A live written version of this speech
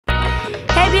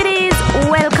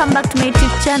welcome back to my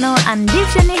YouTube channel, and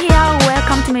if you're new here,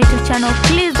 welcome to my YouTube channel.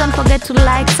 Please don't forget to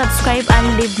like, subscribe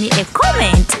and leave me a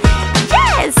comment.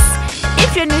 Yes,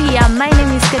 if you're new here, my name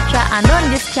is Ketra, and on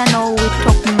this channel we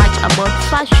talk much about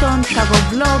fashion, travel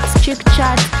vlogs, chick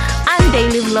chat and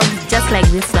daily vlogs just like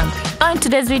this one. On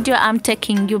today's video, I'm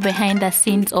taking you behind the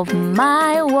scenes of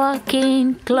my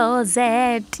walk-in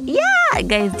closet. Yeah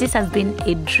guys, this has been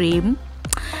a dream,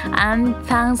 and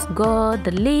thanks God,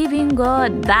 the living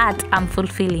God, that I'm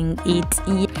fulfilling it.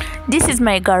 This is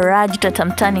my garage that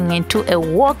I'm turning into a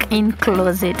walk-in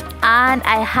closet, and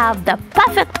I have the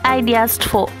perfect ideas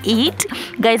for it.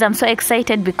 Guys, I'm so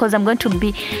excited because I'm going to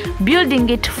be building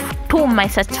it to my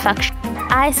satisfaction.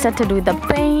 I started with the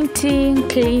painting,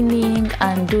 cleaning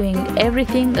and doing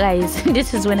everything. Guys,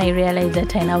 this is when I realized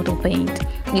that I know how to paint,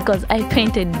 because I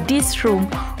painted this room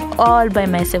all by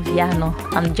myself. Yeah, no,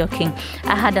 I'm joking.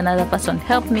 I had another person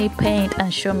help me paint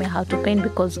and show me how to paint,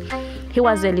 because he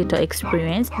was a little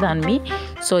experienced than me,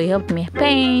 so he helped me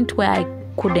paint where I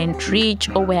couldn't reach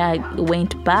or where I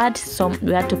went bad. So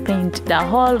we had to paint the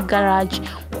whole garage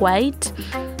white,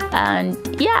 and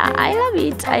yeah, I love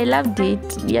it. I loved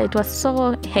it. Yeah, it was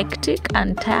so hectic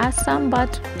and tiresome,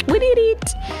 but we did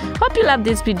it. Hope you love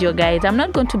this video, guys. I'm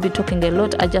not going to be talking a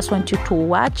lot. I just want you to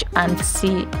watch and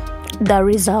see the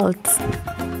results.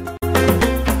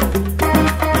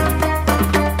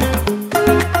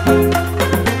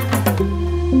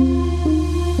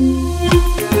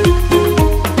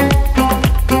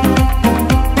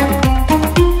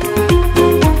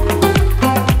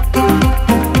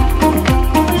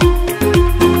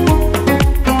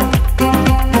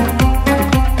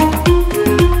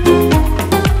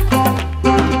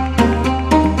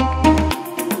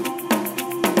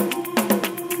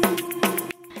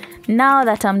 Now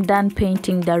that I'm done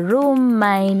painting the room,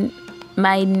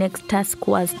 my next task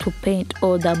was to paint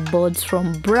all the boards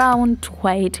from brown to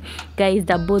white. Guys,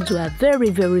 the boards were very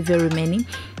many.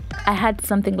 I had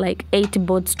something like 8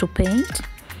 boards to paint.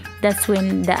 That's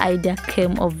when the idea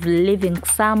came of leaving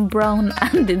some brown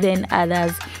and then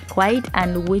others white,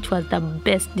 and which was the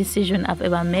best decision I've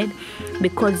ever made,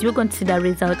 because you're going to see the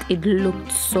result. It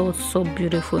looked so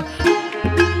beautiful.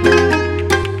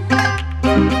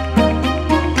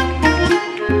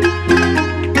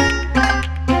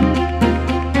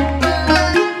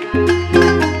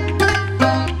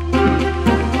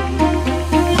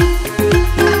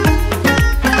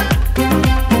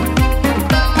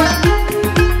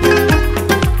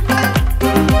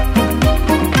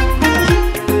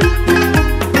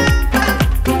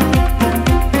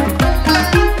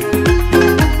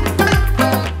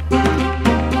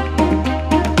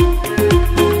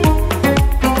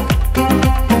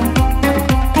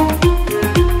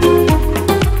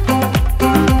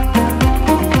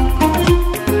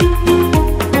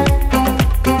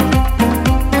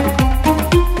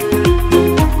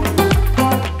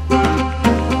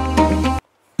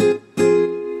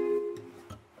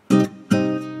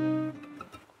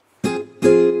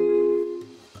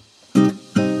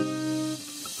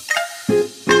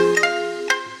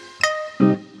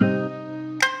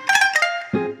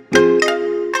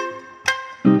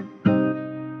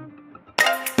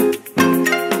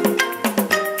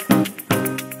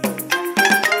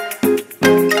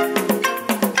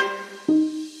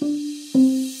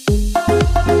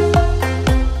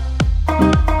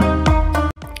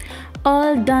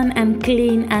 All done and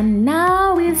clean, and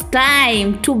now it's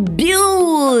time to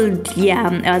build.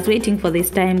 Yeah, I was waiting for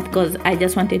this time because I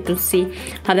just wanted to see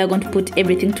how they're going to put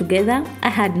everything together. I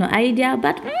had no idea,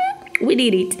 but we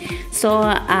did it. So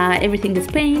everything is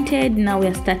painted. Now we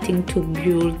are starting to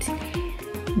build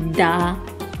the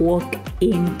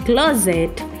walk-in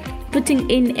closet, putting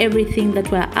in everything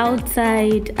that were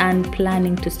outside and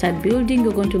planning to start building.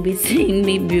 You're going to be seeing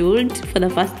me build for the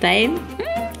first time.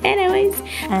 Anyways,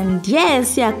 and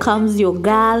yes, here comes your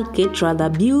girl Ketra the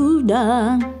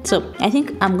Builder. So I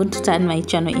think I'm going to turn my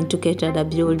channel into Ketra the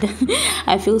Builder.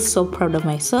 I feel so proud of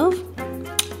myself,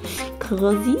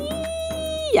 cause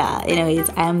yeah, anyways,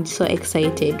 I'm so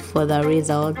excited for the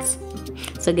results.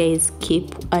 So guys,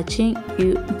 keep watching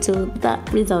you till the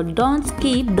result. Don't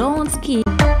skip.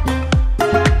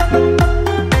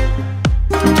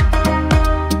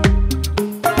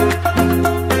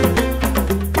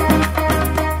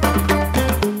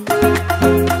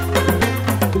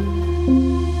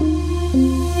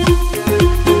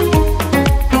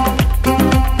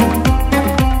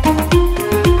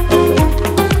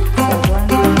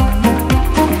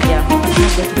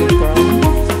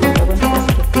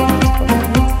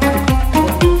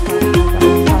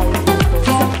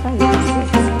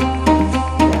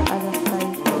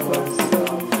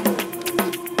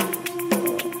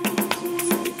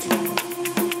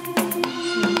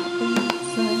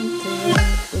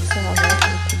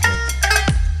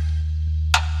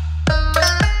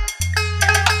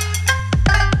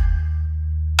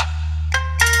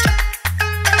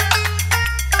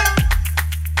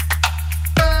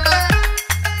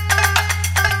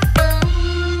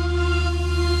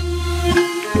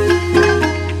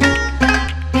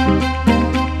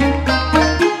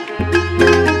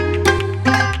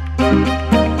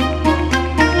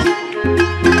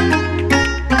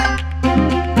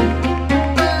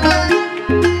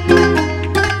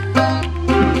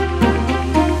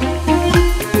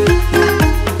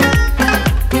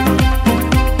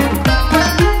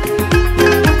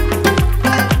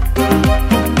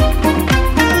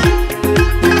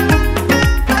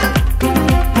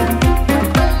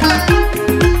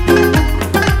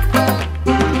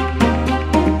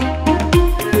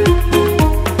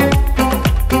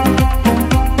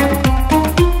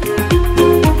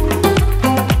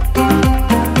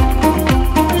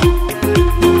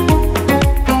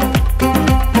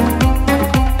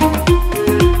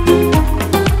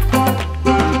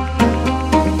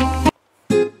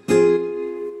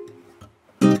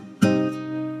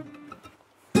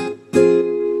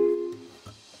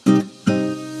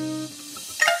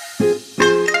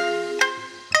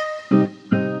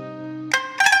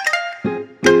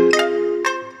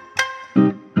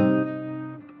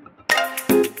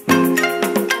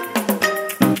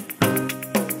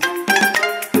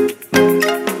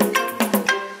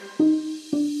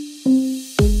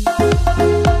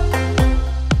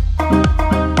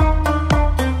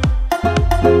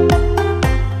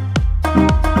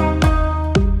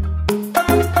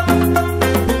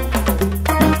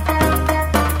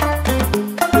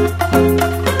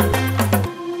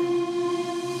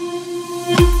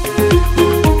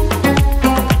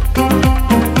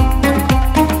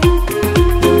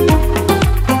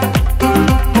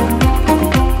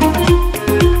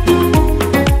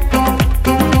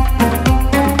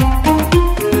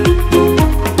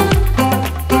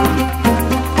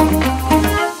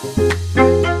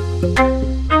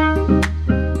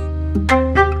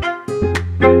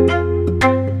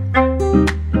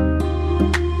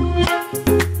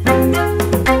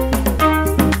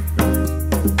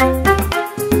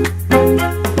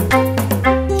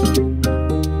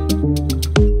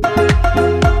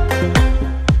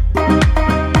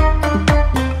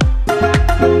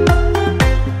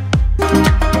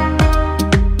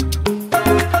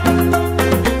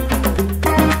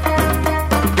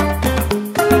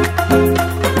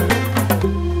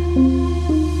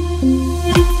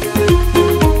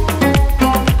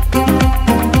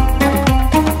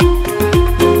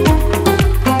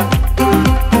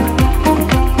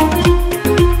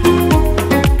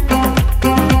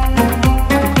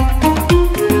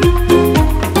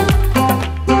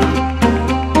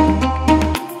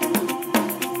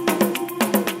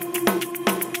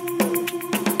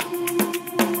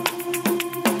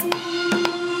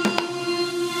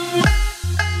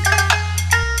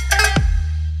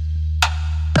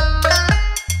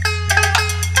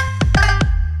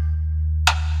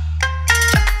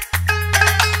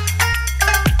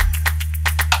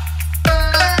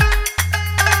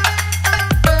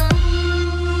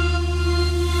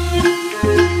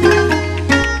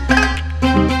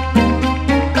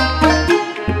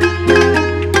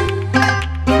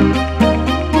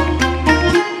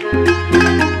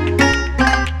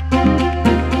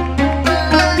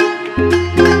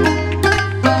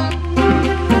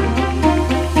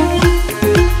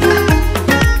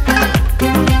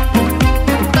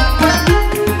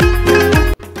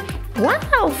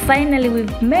 finally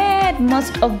we've made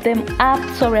most of them up,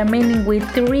 so remaining with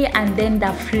 3 and then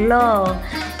the floor.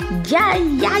 Yeah,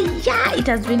 it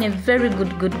has been a very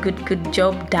good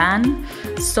job done.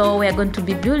 So we are going to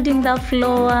be building the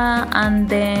floor and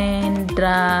then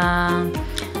the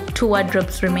 2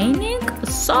 wardrobes remaining.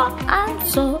 So I'm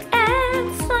so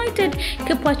excited.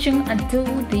 Keep watching until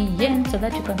the end so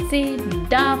that you can see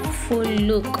the full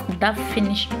look, the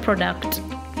finished product.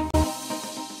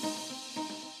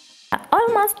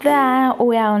 Almost there.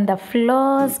 We are on the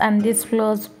floors, and this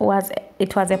floors was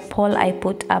a poll I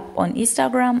put up on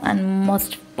Instagram, and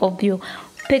most of you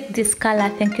picked this color.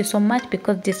 Thank you so much,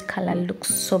 because this color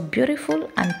looks so beautiful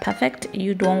and perfect.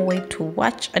 You don't wait to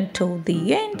watch until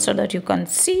the end so that you can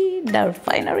see the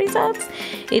final results.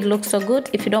 It looks so good.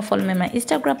 If you don't follow me on my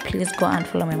Instagram, please go and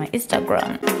follow me on my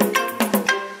Instagram.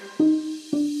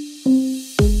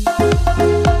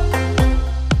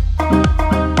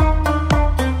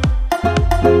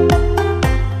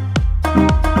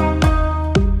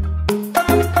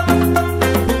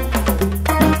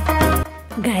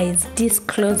 Guys, this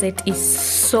closet is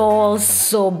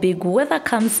so big. Whoever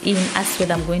comes in, I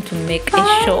swear I'm going to make a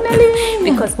shop,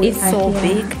 because it's so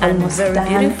big and very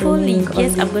beautiful.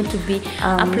 Yes, I'm going to be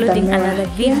uploading another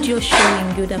video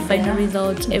showing you the final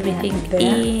results, everything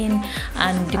in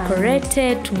and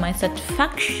decorated to my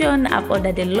satisfaction. I've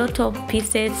ordered a lot of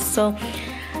pieces, so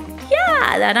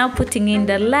yeah, they're now putting in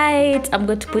the light. I'm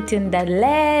going to put in the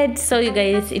LED. So you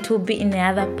guys, it will be in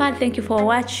another part. Thank you for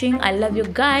watching. I love you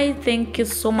guys. Thank you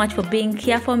so much for being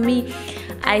here for me.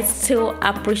 I still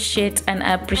appreciate, and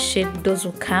I appreciate those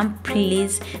who come.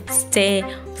 Please stay,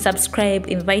 subscribe,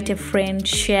 invite a friend,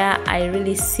 share. I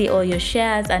really see all your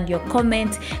shares and your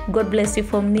comments. God bless you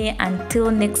for me.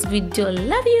 Until next video,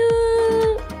 love you.